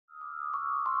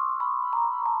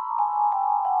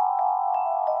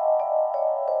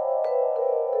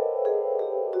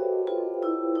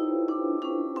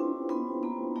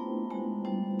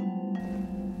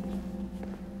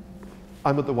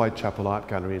I'm at the Whitechapel Art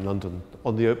Gallery in London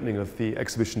on the opening of the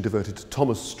exhibition devoted to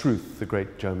Thomas Struth, the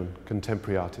great German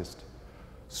contemporary artist.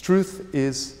 Struth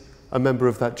is a member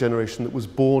of that generation that was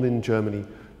born in Germany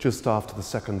just after the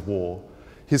Second War.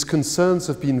 His concerns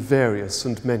have been various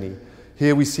and many.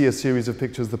 Here we see a series of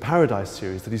pictures, the Paradise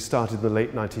series that he started in the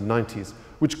late 1990s,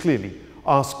 which clearly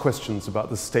ask questions about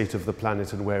the state of the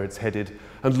planet and where it's headed,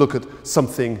 and look at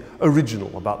something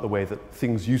original about the way that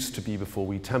things used to be before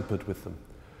we tampered with them.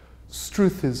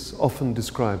 Struth is often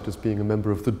described as being a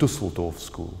member of the Dusseldorf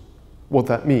school. What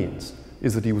that means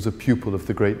is that he was a pupil of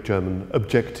the great German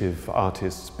objective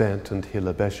artists Berndt and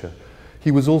Hiller Becher.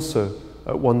 He was also,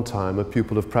 at one time, a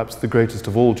pupil of perhaps the greatest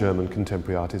of all German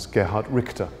contemporary artists, Gerhard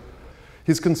Richter.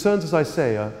 His concerns, as I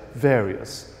say, are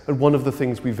various, and one of the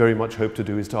things we very much hope to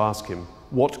do is to ask him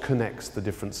what connects the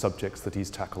different subjects that he's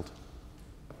tackled.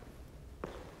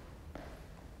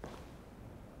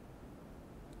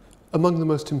 Among the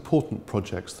most important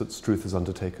projects that Struth has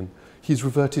undertaken, he's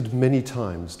reverted many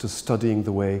times to studying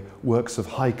the way works of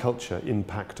high culture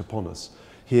impact upon us.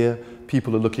 Here,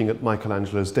 people are looking at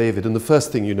Michelangelo's David, and the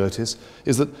first thing you notice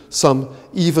is that some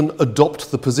even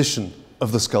adopt the position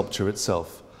of the sculpture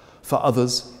itself. For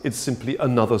others, it's simply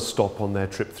another stop on their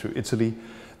trip through Italy.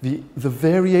 The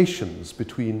variations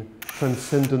between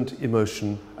transcendent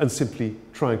emotion and simply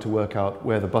trying to work out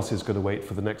where the bus is going to wait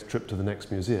for the next trip to the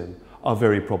next museum are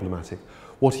very problematic.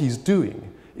 What he's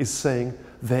doing is saying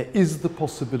there is the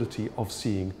possibility of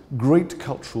seeing great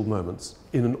cultural moments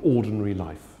in an ordinary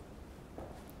life.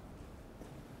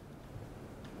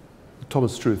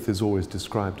 Thomas Struth is always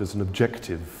described as an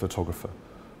objective photographer.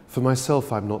 For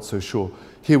myself, I'm not so sure.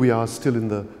 Here we are still in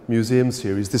the museum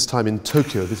series, this time in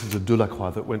Tokyo. This is a Delacroix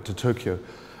that went to Tokyo.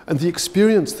 And the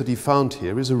experience that he found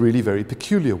here is a really very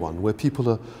peculiar one, where people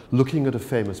are looking at a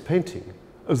famous painting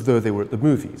as though they were at the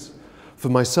movies. For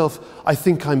myself, I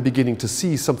think I'm beginning to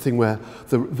see something where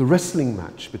the wrestling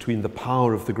match between the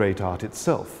power of the great art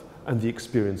itself and the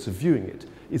experience of viewing it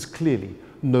is clearly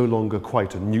no longer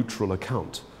quite a neutral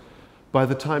account. By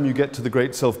the time you get to the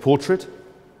great self-portrait,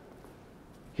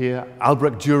 here,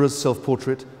 Albrecht Dürer's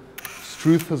self-portrait,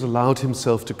 Struth has allowed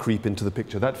himself to creep into the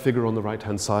picture. That figure on the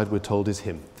right-hand side, we're told, is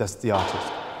him. That's the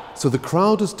artist. So the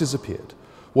crowd has disappeared.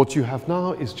 What you have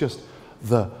now is just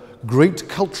the great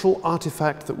cultural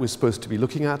artifact that we're supposed to be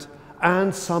looking at,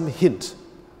 and some hint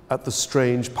at the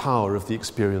strange power of the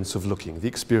experience of looking, the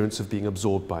experience of being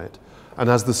absorbed by it. And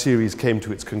as the series came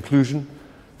to its conclusion,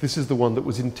 this is the one that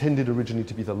was intended originally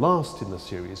to be the last in the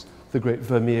series, the great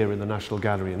Vermeer in the National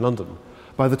Gallery in London.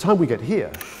 By the time we get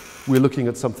here, we're looking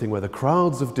at something where the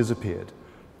crowds have disappeared.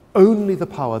 Only the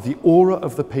power, the aura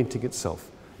of the painting itself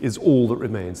is all that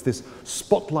remains. This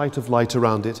spotlight of light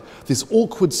around it, this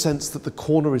awkward sense that the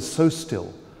corner is so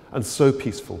still and so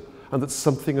peaceful, and that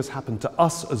something has happened to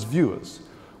us as viewers.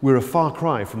 We're a far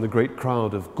cry from the great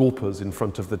crowd of gawpers in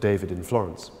front of the David in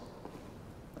Florence.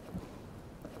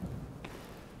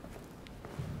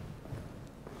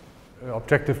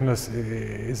 Objectiveness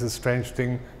is a strange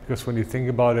thing, because when you think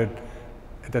about it,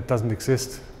 that doesn't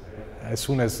exist. As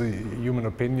soon as the human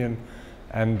opinion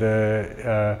and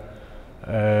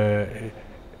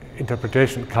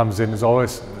interpretation comes in, is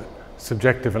always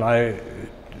subjective, and I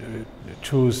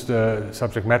choose the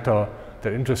subject matter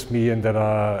that interests me and that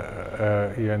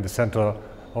are here in the center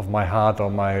of my heart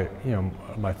or my,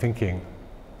 my thinking.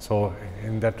 So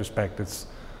in that respect, it's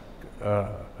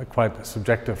a quite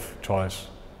subjective choice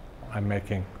I'm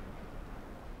making.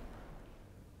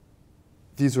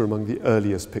 These are among the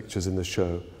earliest pictures in the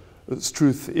show.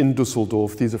 Struth in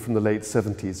Dusseldorf, these are from the late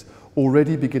 70s,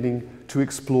 already beginning to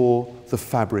explore the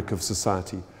fabric of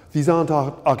society. These aren't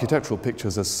architectural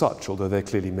pictures as such, although they're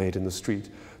clearly made in the street.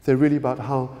 They're really about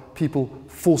how people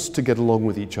forced to get along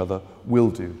with each other will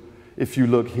do. If you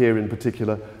look here in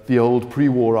particular, the old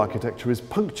pre-war architecture is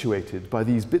punctuated by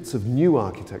these bits of new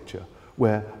architecture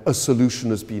where a solution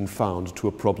has been found to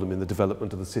a problem in the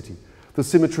development of the city. The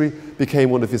symmetry became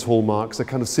one of his hallmarks, a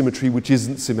kind of symmetry which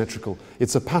isn't symmetrical.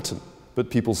 It's a pattern,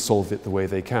 but people solve it the way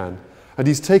they can. And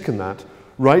he's taken that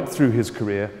right through his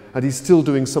career, and he's still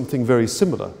doing something very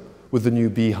similar with the new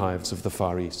beehives of the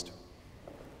Far East.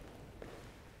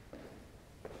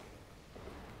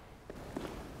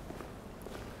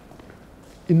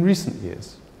 In recent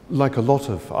years, like a lot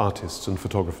of artists and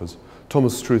photographers,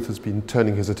 Thomas Struth has been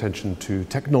turning his attention to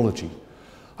technology.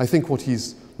 I think what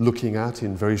he's looking at,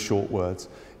 in very short words,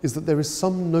 is that there is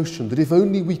some notion that if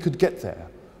only we could get there,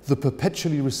 the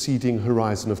perpetually receding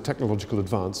horizon of technological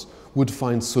advance would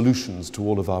find solutions to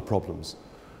all of our problems.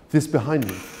 This behind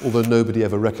me, although nobody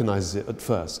ever recognizes it at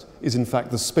first, is in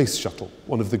fact the space shuttle,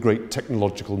 one of the great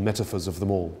technological metaphors of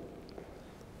them all.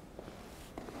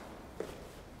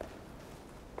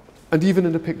 And even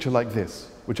in a picture like this,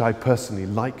 which I personally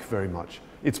like very much,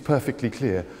 it's perfectly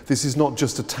clear this is not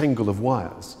just a tangle of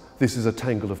wires, this is a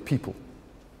tangle of people.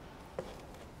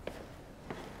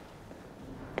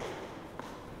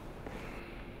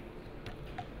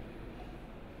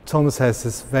 Thomas has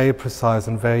this very precise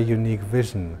and very unique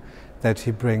vision that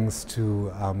he brings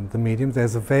to the medium.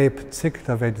 There's a very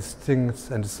particular, very distinct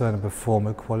and discernible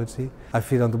formal quality. I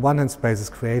feel on the one hand space is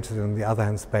created and on the other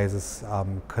hand space is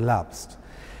collapsed.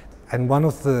 And one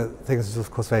of the things which is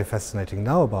of course very fascinating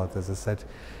now about this is that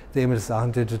the images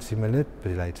aren't digitally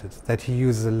manipulated, that he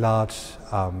uses a large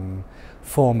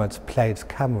format plate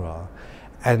camera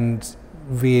and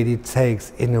really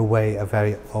takes in a way a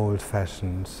very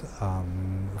old-fashioned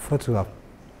photograph.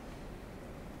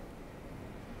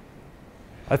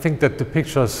 I think that the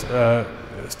pictures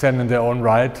stand in their own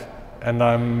right,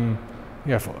 and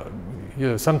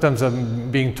sometimes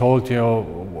I'm being told,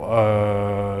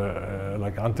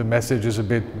 like, aren't the messages a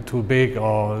bit too big,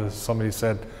 or somebody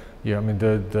said, I mean,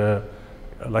 the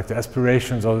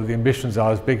aspirations or the ambitions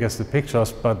are as big as the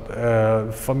pictures,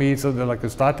 but for me it's like a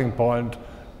starting point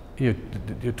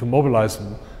to mobilize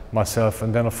myself,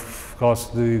 and then of course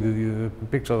the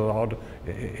pictures are out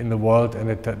in the world, and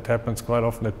it happens quite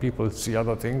often that people see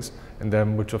other things in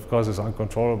them, which of course is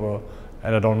uncontrollable,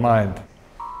 and I don't mind.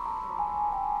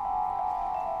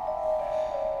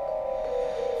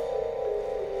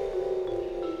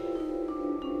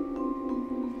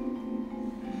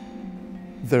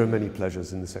 There are many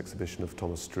pleasures in this exhibition of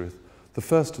Thomas Struth. The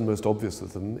first and most obvious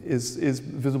of them is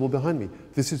visible behind me.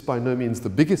 This is by no means the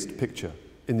biggest picture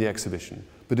in the exhibition,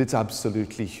 but it's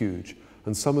absolutely huge.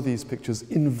 And some of these pictures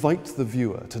invite the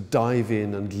viewer to dive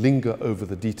in and linger over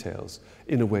the details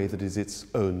in a way that is its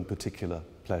own particular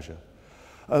pleasure.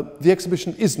 The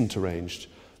exhibition isn't arranged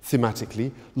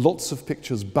thematically. Lots of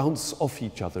pictures bounce off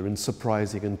each other in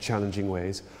surprising and challenging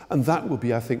ways, and that will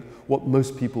be, I think, what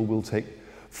most people will take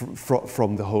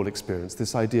from the whole experience,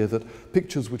 this idea that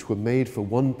pictures which were made for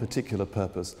one particular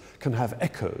purpose can have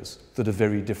echoes that are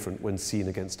very different when seen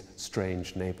against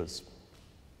strange neighbours.